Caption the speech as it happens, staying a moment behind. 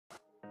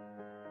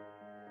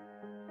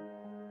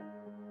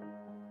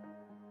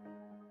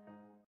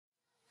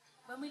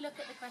When we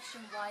look at the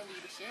question why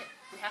leadership,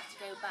 we have to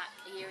go back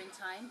a year in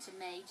time to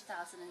May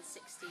 2016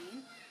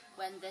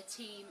 when the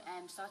team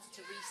started to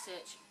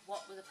research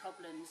what were the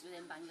problems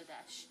within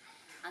Bangladesh.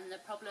 And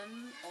the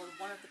problem, or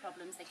one of the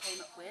problems they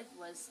came up with,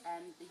 was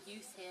the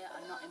youth here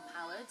are not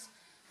empowered,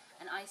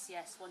 and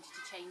ICS wanted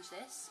to change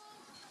this.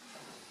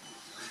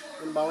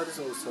 In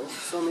Bangladesh also,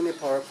 so many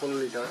powerful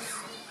leaders,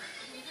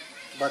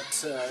 but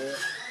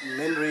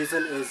main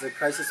reason is the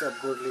crisis of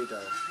good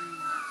leader.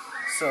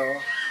 So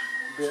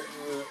the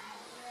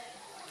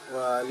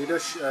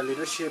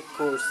leadership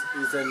course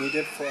is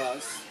needed for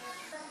us.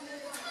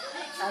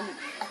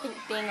 I think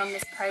being on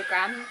this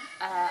programme,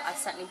 I've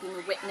certainly been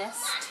a witness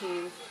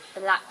to the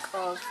lack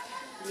of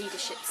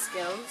leadership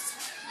skills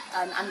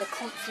and the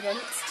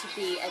confidence to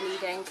be a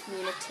leader in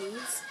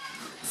communities.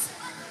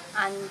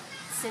 And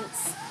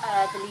since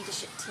the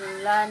leadership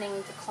team learning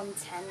the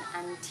content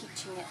and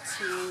teaching it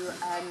to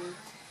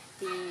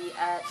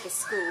the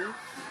school,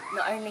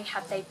 not only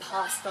have they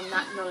passed on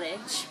that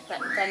knowledge, but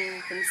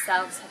then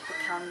themselves have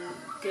become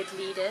good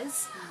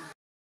leaders.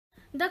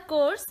 The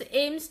course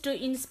aims to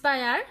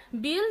inspire,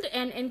 build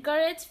and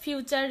encourage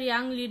future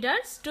young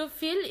leaders to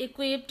feel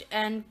equipped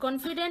and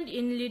confident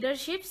in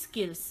leadership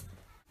skills.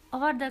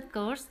 Over the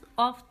course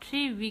of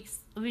 3 weeks,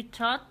 we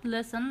taught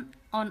lessons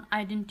on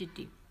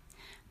identity,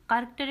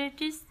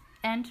 characteristics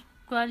and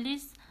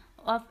qualities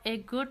of a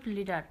good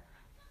leader,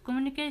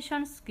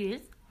 communication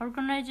skills,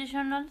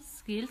 organizational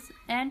skills,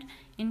 and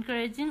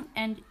encouraging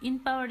and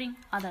empowering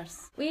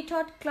others. We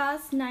taught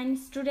class 9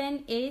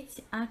 student age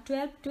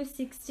 12 to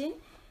 16.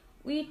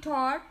 We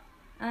thought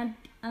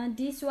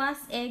this was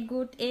a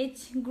good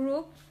age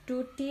group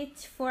to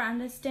teach for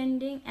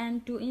understanding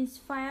and to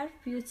inspire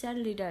future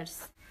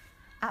leaders.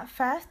 At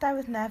first, I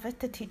was nervous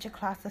to teach a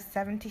class of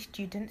 70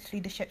 students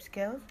leadership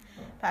skills,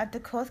 but as the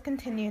course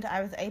continued,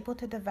 I was able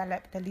to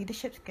develop the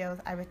leadership skills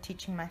I was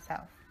teaching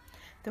myself.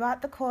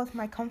 Throughout the course,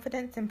 my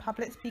confidence in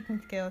public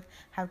speaking skills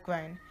have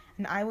grown,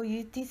 and I will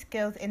use these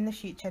skills in the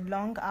future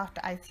long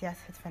after ICS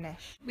has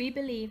finished. We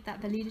believe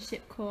that the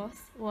leadership course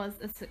was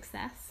a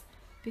success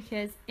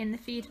because in the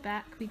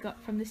feedback we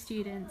got from the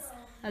students,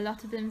 a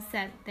lot of them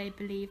said they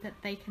believe that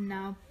they can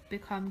now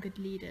become good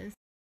leaders.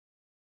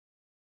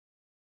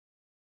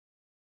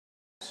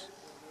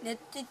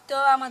 নেতৃত্ব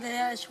আমাদের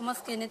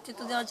সমাজকে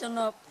নেতৃত্ব দেওয়ার জন্য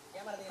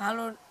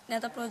ভালো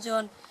নেতা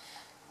প্রয়োজন,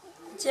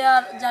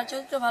 যার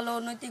চরিত্র ভালো,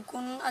 নৈতিক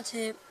গুণ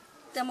আছে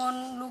তেমন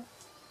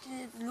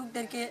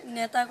লোকদেরকে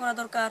নেতা করা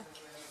দরকার।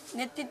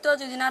 নেতৃত্ব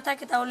যদি না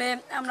থাকে তাহলে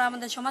আমরা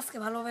আমাদের সমাজকে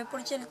ভালোভাবে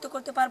পরিচালিত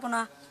করতে পারবো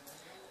না,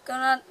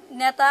 কারণ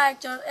নেতা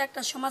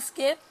একটা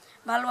সমাজকে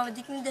ভালোভাবে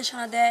দিক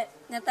নির্দেশনা দেয়,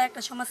 নেতা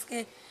একটা সমাজকে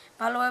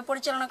ভালোভাবে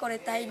পরিচালনা করে,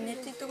 তাই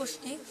নেতৃত্ব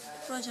গোষ্ঠী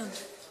প্রয়োজন।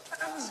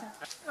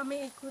 আমি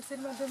এই কোর্সের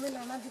মাধ্যমে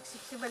নানা দিক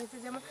শিখতে পেরেছি,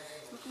 যেমন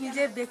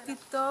নিজের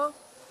ব্যক্তিত্ব,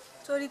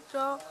 চরিত্র,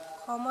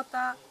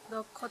 ক্ষমতা,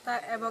 দক্ষতা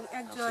এবং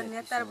একজন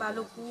নেতার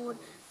ভালো গুণ,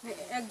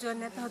 একজন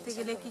নেতা হতে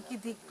গেলে কি কি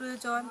দিক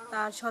প্রয়োজন,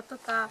 তার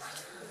সততা,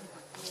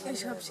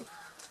 এসব শিখতে।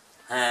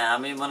 হ্যাঁ,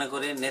 আমি মনে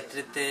করি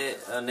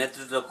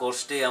নেতৃত্ব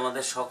কোর্সটি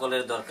আমাদের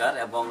সকলের দরকার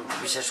এবং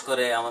বিশেষ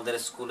করে আমাদের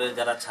স্কুলের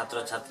যারা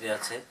ছাত্রছাত্রী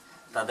আছে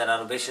তাদের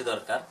আরো বেশি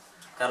দরকার,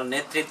 কারণ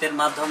নেতৃত্বের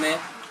মাধ্যমে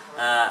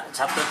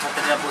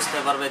ছাত্রছাত্রীরা বুঝতে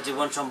পারবে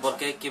জীবন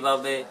সম্পর্কে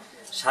কিভাবে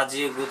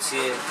সাজিয়ে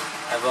গুছিয়ে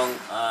এবং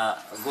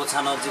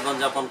গোছানো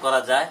জীবনযাপন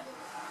করা যায়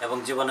এবং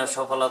জীবনের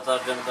সফলতা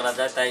অর্জন করা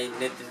যায়। তাই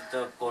নেতৃত্ব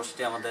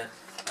কোর্সটি আমাদের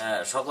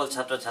সকল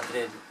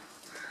ছাত্রছাত্রীর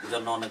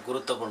জন্য অনেক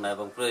গুরুত্বপূর্ণ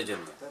এবং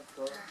প্রয়োজনীয়।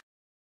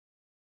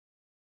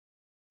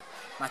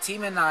 My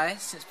team and I,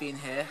 since being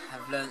here,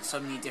 have learned so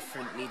many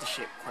different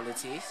leadership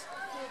qualities,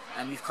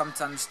 and we've come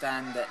to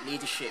understand that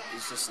leadership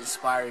is just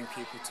inspiring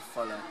people to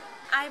follow.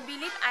 I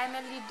believe I'm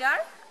a leader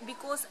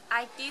because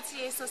I teach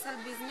a social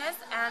business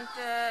and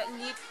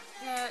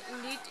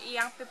lead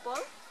young people.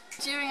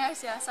 During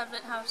ICS, I've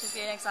learned how to be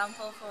an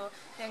example for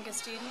younger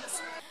students.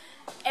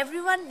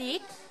 Everyone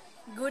needs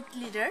good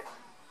leader.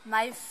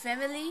 My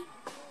family,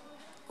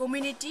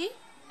 community,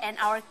 and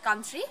our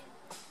country.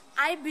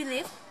 I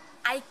believe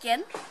I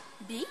can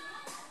be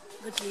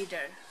good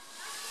leader.